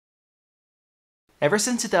Ever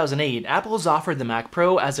since 2008, Apple has offered the Mac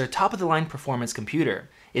Pro as their top-of-the-line performance computer.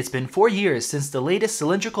 It's been 4 years since the latest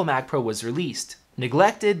cylindrical Mac Pro was released.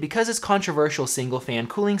 Neglected because its controversial single-fan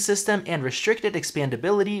cooling system and restricted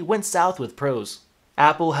expandability went south with pros.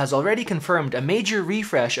 Apple has already confirmed a major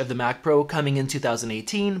refresh of the Mac Pro coming in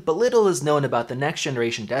 2018, but little is known about the next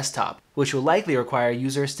generation desktop, which will likely require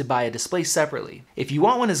users to buy a display separately. If you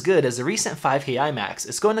want one as good as the recent 5K iMacs,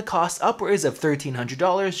 it's going to cost upwards of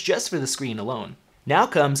 $1,300 just for the screen alone. Now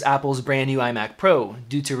comes Apple's brand new iMac Pro,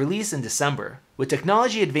 due to release in December. With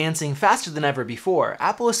technology advancing faster than ever before,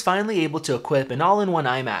 Apple is finally able to equip an all-in-one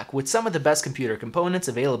iMac with some of the best computer components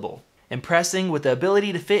available, impressing with the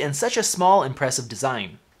ability to fit in such a small, impressive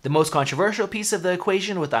design. The most controversial piece of the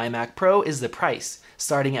equation with the iMac Pro is the price.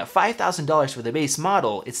 Starting at $5,000 for the base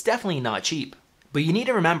model, it's definitely not cheap. But you need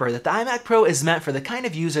to remember that the iMac Pro is meant for the kind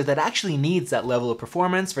of user that actually needs that level of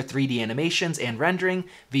performance for 3D animations and rendering,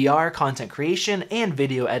 VR, content creation, and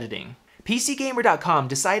video editing. PCGamer.com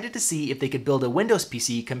decided to see if they could build a Windows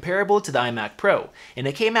PC comparable to the iMac Pro, and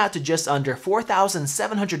it came out to just under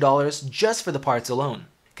 $4,700 just for the parts alone.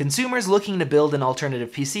 Consumers looking to build an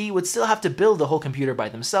alternative PC would still have to build the whole computer by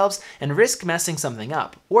themselves and risk messing something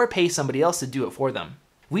up, or pay somebody else to do it for them.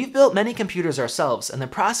 We've built many computers ourselves, and the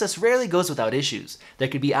process rarely goes without issues. There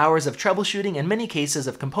could be hours of troubleshooting and many cases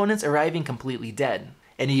of components arriving completely dead.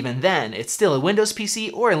 And even then, it's still a Windows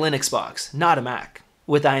PC or a Linux box, not a Mac.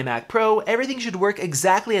 With iMac Pro, everything should work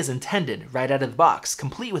exactly as intended, right out of the box,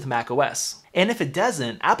 complete with macOS. And if it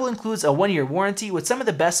doesn't, Apple includes a 1-year warranty with some of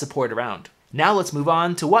the best support around. Now let's move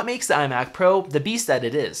on to what makes the iMac Pro the beast that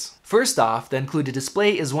it is. First off, the included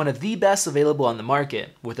display is one of the best available on the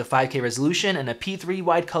market. With a 5K resolution and a P3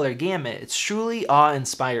 wide color gamut, it's truly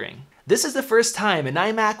awe-inspiring. This is the first time an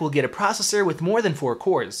iMac will get a processor with more than 4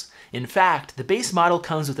 cores. In fact, the base model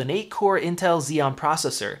comes with an 8-core Intel Xeon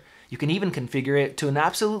processor. You can even configure it to an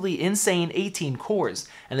absolutely insane 18 cores,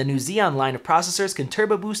 and the new Xeon line of processors can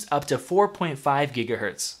turbo boost up to 4.5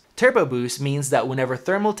 GHz. Turbo boost means that whenever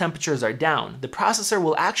thermal temperatures are down, the processor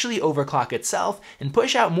will actually overclock itself and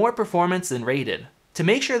push out more performance than rated. To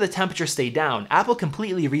make sure the temperatures stay down, Apple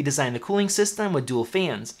completely redesigned the cooling system with dual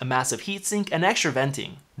fans, a massive heatsink, and extra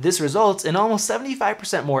venting. This results in almost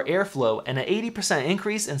 75% more airflow and an 80%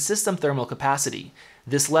 increase in system thermal capacity.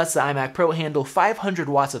 This lets the iMac Pro handle 500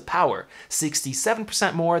 watts of power,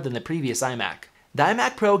 67% more than the previous iMac. The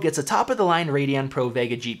iMac Pro gets a top-of-the-line Radeon Pro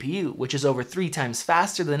Vega GPU, which is over 3 times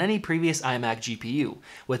faster than any previous iMac GPU,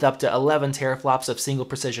 with up to 11 teraflops of single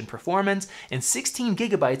precision performance and 16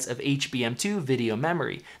 gigabytes of HBM2 video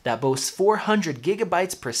memory that boasts 400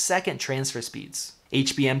 gigabytes per second transfer speeds.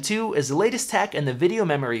 HBM2 is the latest tech in the video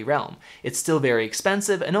memory realm. It's still very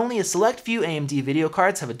expensive, and only a select few AMD video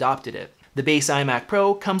cards have adopted it. The base iMac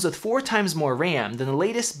Pro comes with 4 times more RAM than the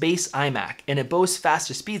latest base iMac, and it boasts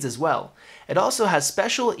faster speeds as well. It also has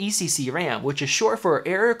special ECC RAM, which is short for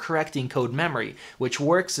Error Correcting Code Memory, which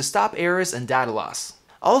works to stop errors and data loss.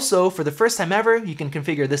 Also, for the first time ever, you can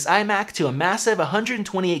configure this iMac to a massive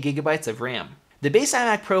 128 gigabytes of RAM. The base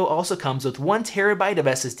iMac Pro also comes with 1 terabyte of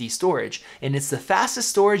SSD storage, and it's the fastest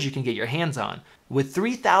storage you can get your hands on, with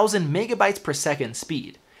 3000 megabytes per second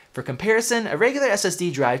speed. For comparison, a regular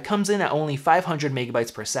SSD drive comes in at only 500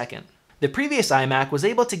 megabytes per second. The previous iMac was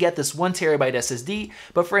able to get this 1 terabyte SSD,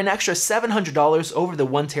 but for an extra $700 over the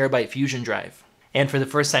 1 terabyte Fusion drive. And for the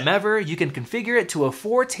first time ever, you can configure it to a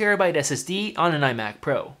 4 terabyte SSD on an iMac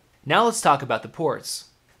Pro. Now let's talk about the ports.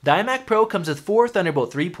 The iMac Pro comes with 4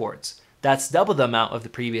 Thunderbolt 3 ports. That's double the amount of the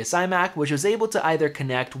previous iMac, which was able to either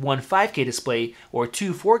connect one 5K display or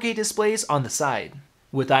 2 4K displays on the side.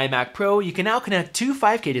 With iMac Pro, you can now connect 2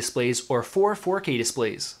 5K displays or 4 4K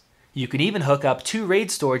displays. You can even hook up 2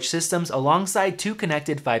 RAID storage systems alongside 2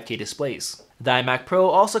 connected 5K displays. The iMac Pro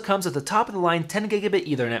also comes with the top-of-the-line 10 gigabit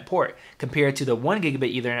Ethernet port, compared to the 1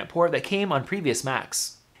 gigabit Ethernet port that came on previous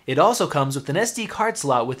Macs. It also comes with an SD card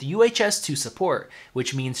slot with UHS 2 support,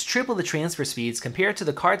 which means triple the transfer speeds compared to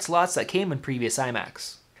the card slots that came in previous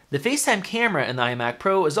iMacs. The FaceTime camera in the iMac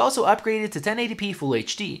Pro is also upgraded to 1080p Full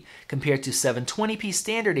HD, compared to 720p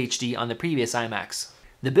Standard HD on the previous iMacs.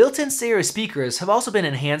 The built-in stereo speakers have also been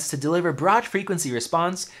enhanced to deliver broad frequency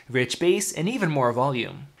response, rich bass, and even more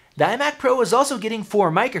volume. The iMac Pro is also getting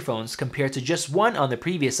 4 microphones compared to just 1 on the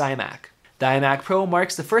previous iMac. The iMac Pro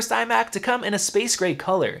marks the first iMac to come in a space gray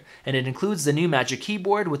color, and it includes the new Magic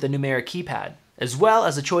Keyboard with a numeric keypad, as well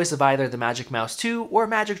as a choice of either the Magic Mouse 2 or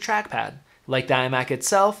Magic Trackpad. Like the iMac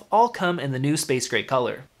itself, all come in the new space gray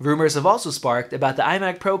color. Rumors have also sparked about the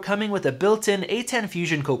iMac Pro coming with a built-in A10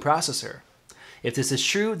 Fusion coprocessor. If this is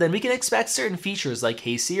true, then we can expect certain features like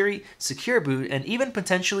Hey Siri, Secure Boot, and even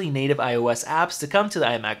potentially native iOS apps to come to the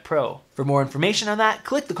iMac Pro. For more information on that,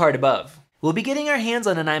 click the card above. We'll be getting our hands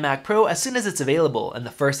on an iMac Pro as soon as it's available, and the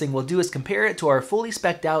first thing we'll do is compare it to our fully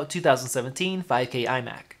spec'd out 2017 5K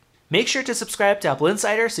iMac. Make sure to subscribe to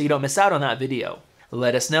AppleInsider so you don't miss out on that video.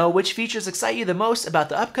 Let us know which features excite you the most about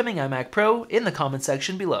the upcoming iMac Pro in the comment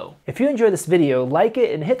section below. If you enjoyed this video, like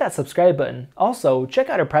it and hit that subscribe button. Also, check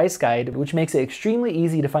out our price guide, which makes it extremely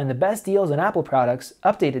easy to find the best deals on Apple products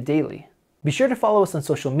updated daily. Be sure to follow us on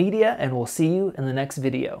social media, and we'll see you in the next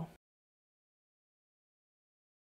video.